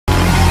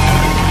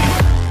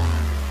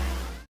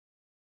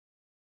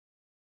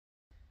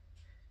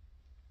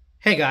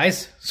Hey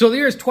guys, so the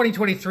year is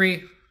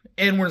 2023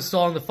 and we're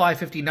installing the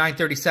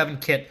 550-937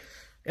 kit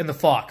in the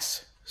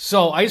Fox.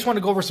 So I just want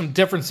to go over some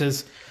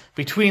differences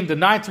between the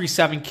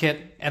 937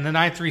 kit and the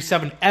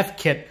 937F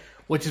kit,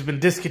 which has been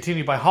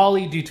discontinued by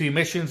Holley due to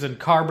emissions and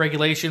carb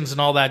regulations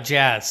and all that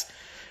jazz.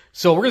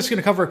 So we're just going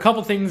to cover a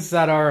couple things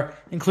that are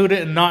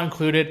included and not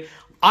included.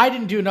 I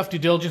didn't do enough due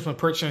diligence when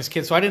purchasing this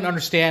kit, so I didn't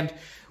understand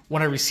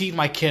when I received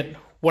my kit,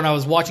 when I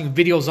was watching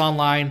videos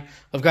online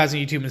of guys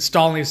on YouTube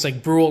installing this,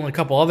 like Brule and a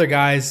couple other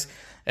guys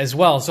as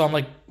well. So I'm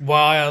like,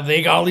 well,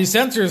 they got all these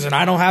sensors and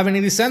I don't have any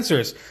of these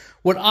sensors.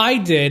 What I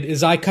did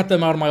is I cut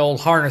them out of my old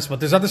harness, but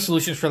there's other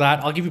solutions for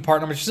that. I'll give you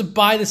part numbers just to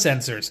buy the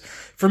sensors.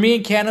 For me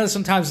in Canada,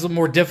 sometimes it's a little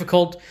more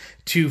difficult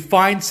to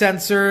find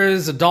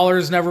sensors. The dollar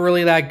is never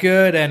really that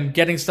good, and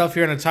getting stuff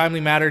here in a timely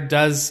manner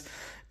does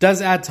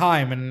add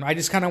time, and I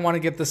just kind of want to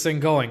get this thing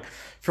going.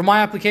 For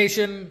my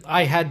application,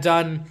 I had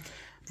done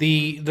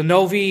the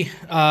Novi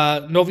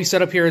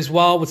setup here as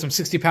well with some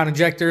 60-pound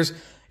injectors.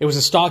 It was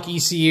a stock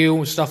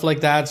ECU, stuff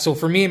like that. So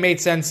for me, it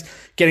made sense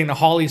getting the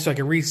Holley so I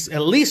could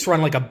at least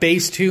run like a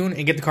base tune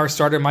and get the car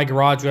started in my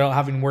garage without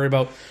having to worry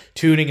about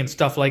tuning and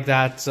stuff like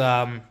that,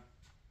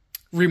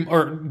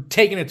 or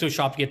taking it to a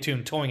shop to get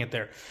tuned, towing it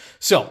there.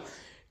 So, a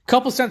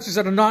couple sensors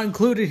that are not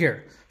included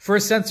here.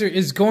 First sensor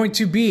is going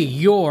to be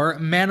your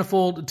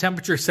manifold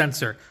temperature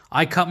sensor.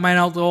 I cut mine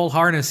out the old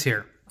harness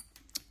here.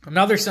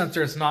 Another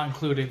sensor that's not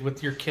included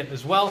with your kit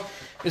as well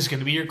is going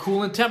to be your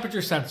coolant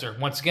temperature sensor.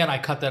 Once again, I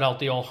cut that out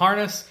the old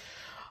harness.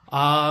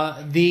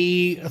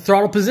 The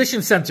throttle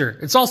position sensor,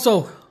 it's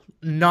also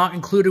not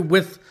included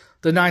with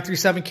the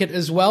 937 kit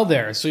as well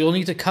there, so you'll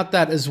need to cut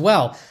that as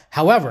well.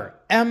 However,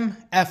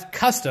 MF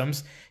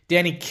Kustoms,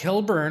 Danny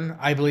Kilburn,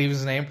 I believe is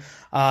his name,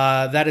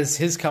 that is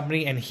his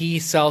company, and he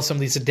sells some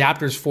of these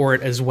adapters for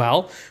it as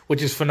well,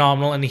 which is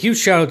phenomenal, and a huge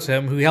shout out to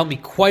him, who helped me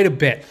quite a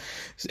bit.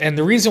 And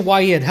the reason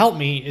why he had helped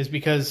me is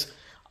because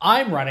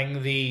I'm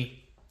running the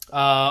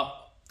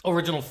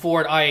original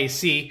Ford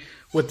IAC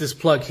with this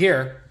plug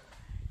here.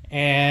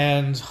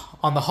 And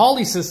on the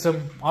Holley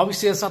system,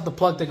 obviously that's not the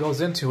plug that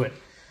goes into it.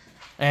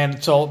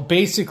 And so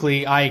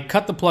basically I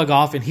cut the plug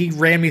off and he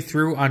ran me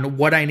through on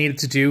what I needed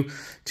to do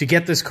to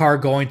get this car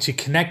going, to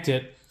connect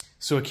it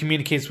so it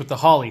communicates with the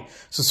Holley.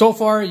 So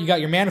far you got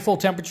your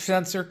manifold temperature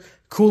sensor,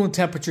 coolant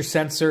temperature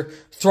sensor,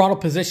 throttle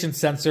position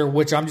sensor,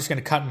 which I'm just going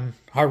to cut and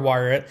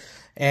hardwire it,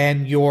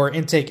 and your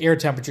intake air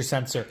temperature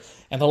sensor.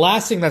 And the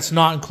last thing that's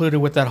not included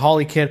with that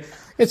Holley kit,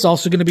 it's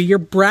also going to be your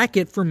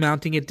bracket for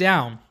mounting it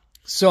down.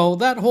 So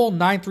that whole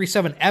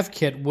 937F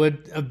kit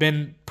would have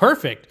been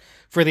perfect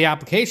for the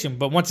application.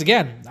 But once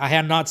again, I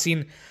had not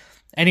seen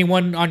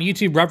anyone on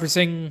YouTube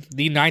referencing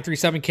the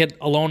 937 kit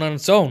alone on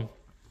its own.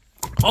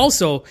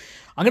 Also,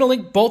 I'm going to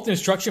link both the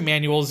instruction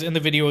manuals in the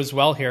video as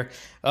well here.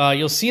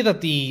 You'll see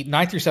that the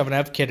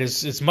 937F kit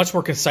is much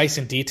more concise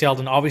and detailed,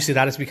 and obviously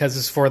that is because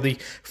it's for the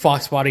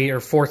Foxbody or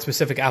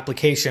Ford-specific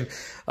application,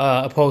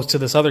 opposed to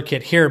this other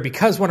kit here.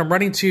 Because what I'm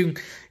running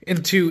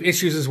into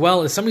issues as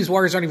well is some of these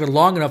wires aren't even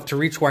long enough to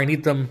reach where I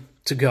need them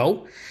to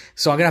go.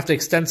 So I'm going to have to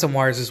extend some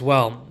wires as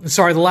well.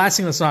 Sorry, the last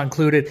thing that's not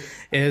included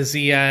is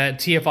the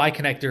TFI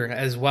connector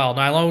as well.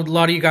 Now, I know a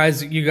lot of you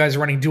guys are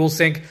running dual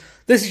sync.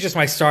 This is just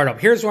my startup.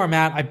 Here's where I'm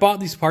at. I bought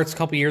these parts a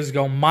couple years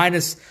ago,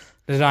 minus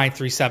the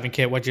 937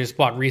 kit, which I just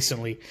bought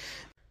recently.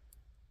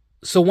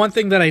 So one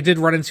thing that I did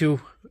run into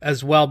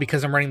as well,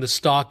 because I'm running the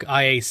stock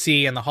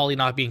IAC and the Holley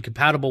not being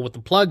compatible with the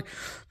plug,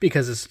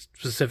 because it's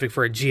specific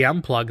for a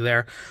GM plug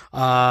there,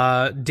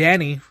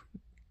 Danny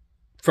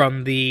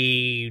from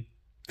the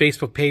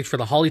Facebook page for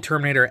the Holley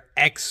Terminator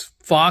X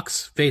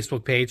Fox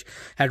Facebook page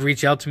had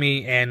reached out to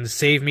me and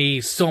saved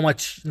me so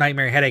much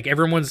nightmare headache.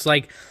 Everyone's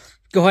like,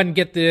 go ahead and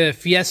get the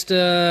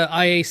Fiesta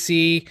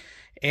IAC.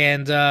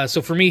 And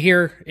so for me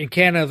here in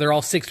Canada, they're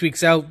all 6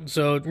 weeks out,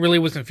 so it really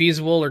wasn't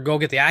feasible. Or go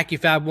get the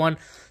AccuFab one.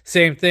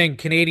 Same thing,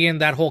 Canadian,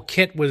 that whole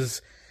kit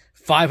was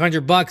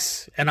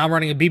 $500, and I'm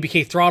running a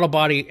BBK throttle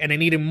body, and I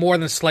needed more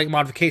than a slight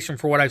modification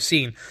for what I've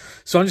seen.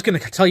 So I'm just going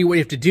to tell you what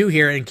you have to do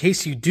here in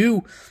case you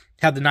do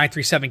have the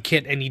 937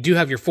 kit and you do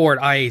have your Ford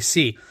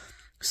IAC.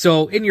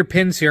 So in your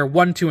pins here,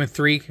 1, 2, and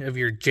 3 of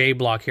your J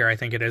block here, I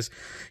think it is,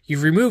 you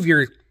remove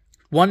your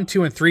 1,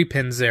 2, and 3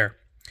 pins there.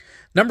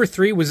 Number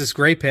 3 was this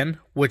gray pin,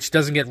 which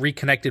doesn't get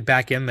reconnected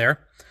back in there.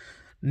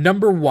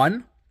 Number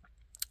 1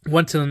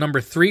 went to the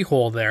number 3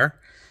 hole there.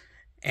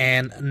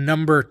 And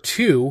number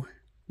 2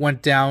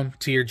 went down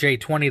to your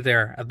J20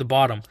 there at the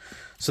bottom.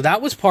 So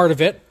that was part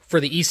of it for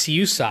the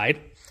ECU side.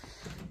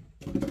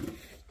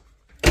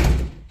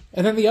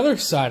 And then the other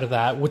side of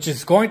that, which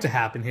is going to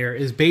happen here,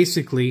 is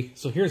basically,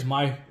 so here's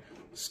my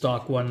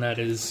stock one that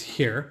is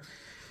here.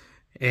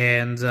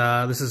 And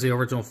this is the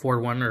original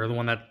Ford one, or the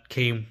one that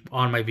came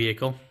on my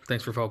vehicle.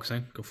 Thanks for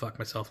focusing. Go fuck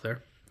myself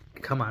there.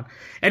 Come on.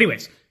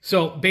 Anyways,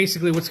 so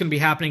basically what's going to be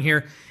happening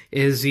here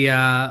is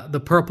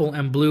the purple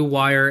and blue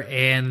wire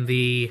and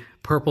the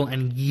purple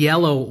and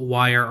yellow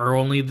wire are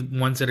only the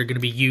ones that are going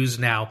to be used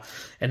now.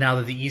 And now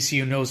that the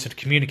ECU knows how to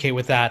communicate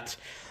with that,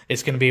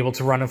 it's going to be able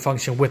to run and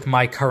function with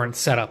my current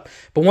setup.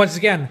 But once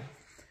again,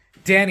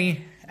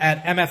 Danny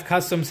at MF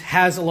Kustoms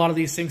has a lot of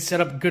these things set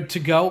up good to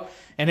go.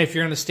 And if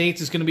you're in the States,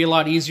 it's going to be a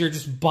lot easier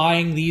just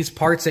buying these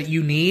parts that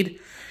you need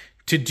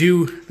to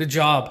do the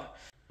job.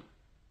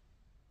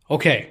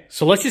 Okay,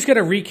 so let's just get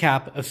a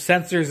recap of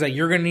sensors that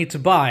you're going to need to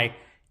buy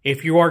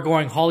if you are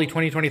going Holley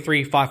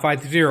 2023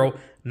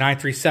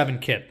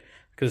 550-937 kit.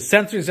 Because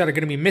sensors that are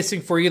going to be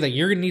missing for you that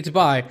you're going to need to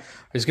buy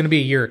is going to be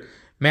your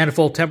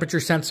manifold temperature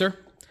sensor,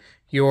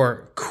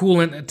 your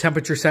coolant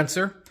temperature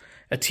sensor,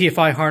 a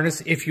TFI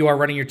harness if you are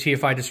running your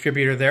TFI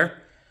distributor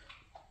there.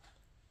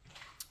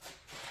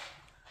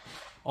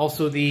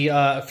 Also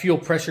the fuel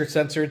pressure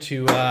sensor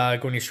to go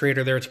in your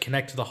Schrader there to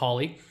connect to the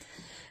Holley.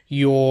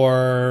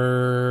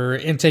 Your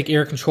intake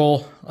air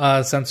control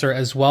sensor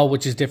as well,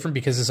 which is different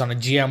because it's on a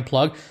GM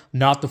plug,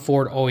 not the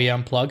Ford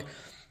OEM plug.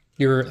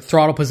 Your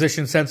throttle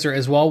position sensor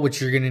as well,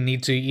 which you're going to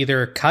need to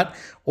either cut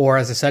or,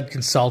 as I said,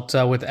 consult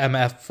with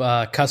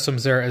MF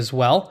Kustoms there as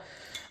well.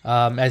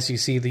 As you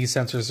see, these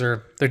sensors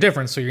they're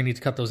different, so you're going to need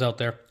to cut those out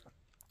there.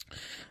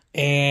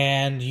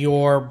 And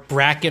your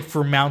bracket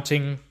for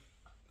mounting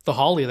the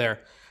Holley there.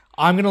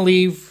 I'm going to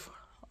leave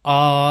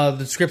the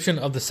description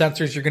of the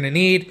sensors you're going to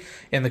need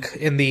in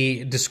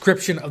the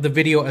description of the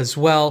video as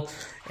well,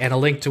 and a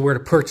link to where to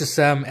purchase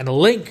them, and a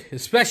link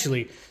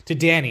especially to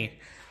Danny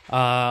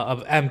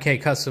of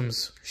MF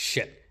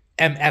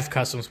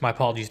Kustoms, my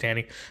apologies,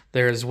 Danny,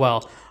 there as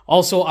well.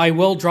 Also, I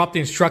will drop the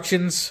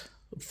instructions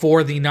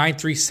for the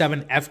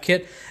 937F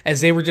kit,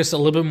 as they were just a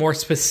little bit more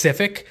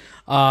specific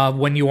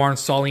when you are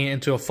installing it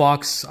into a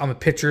Fox. I'm a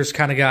pictures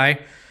kind of guy.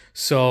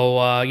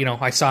 So, you know,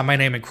 I saw my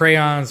name in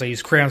crayons. I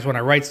use crayons when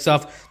I write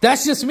stuff.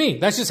 That's just me.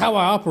 That's just how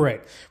I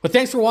operate. But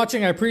thanks for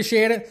watching. I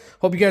appreciate it.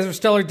 Hope you guys have a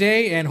stellar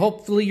day, and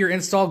hopefully your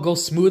install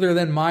goes smoother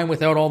than mine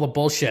without all the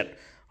bullshit.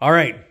 All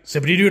right.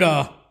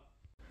 Zippity-doo-dah.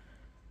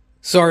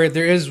 Sorry,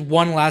 there is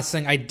one last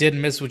thing I did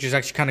miss, which is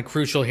actually kind of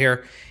crucial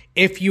here.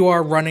 If you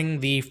are running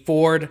the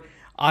Ford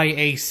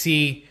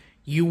IAC,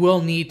 you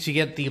will need to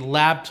get the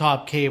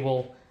Labtop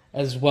cable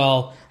as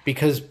well,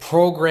 because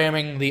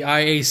programming the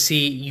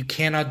IAC, you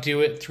cannot do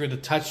it through the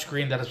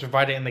touchscreen that is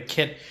provided in the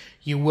kit.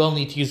 You will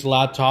need to use the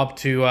Labtop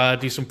to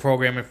do some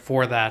programming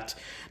for that.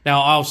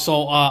 Now,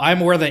 also,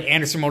 I'm aware that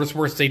Anderson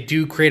Motorsports, they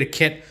do create a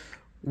kit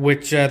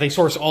which they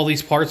source all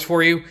these parts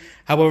for you.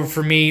 However,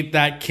 for me,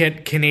 that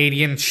kit,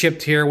 Canadian,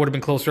 shipped here, would have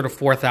been closer to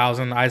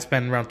 $4,000. I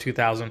spent around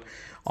 $2,000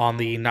 on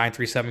the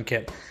 937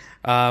 kit.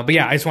 But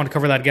yeah, I just want to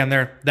cover that again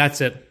there.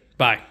 That's it.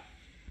 Bye.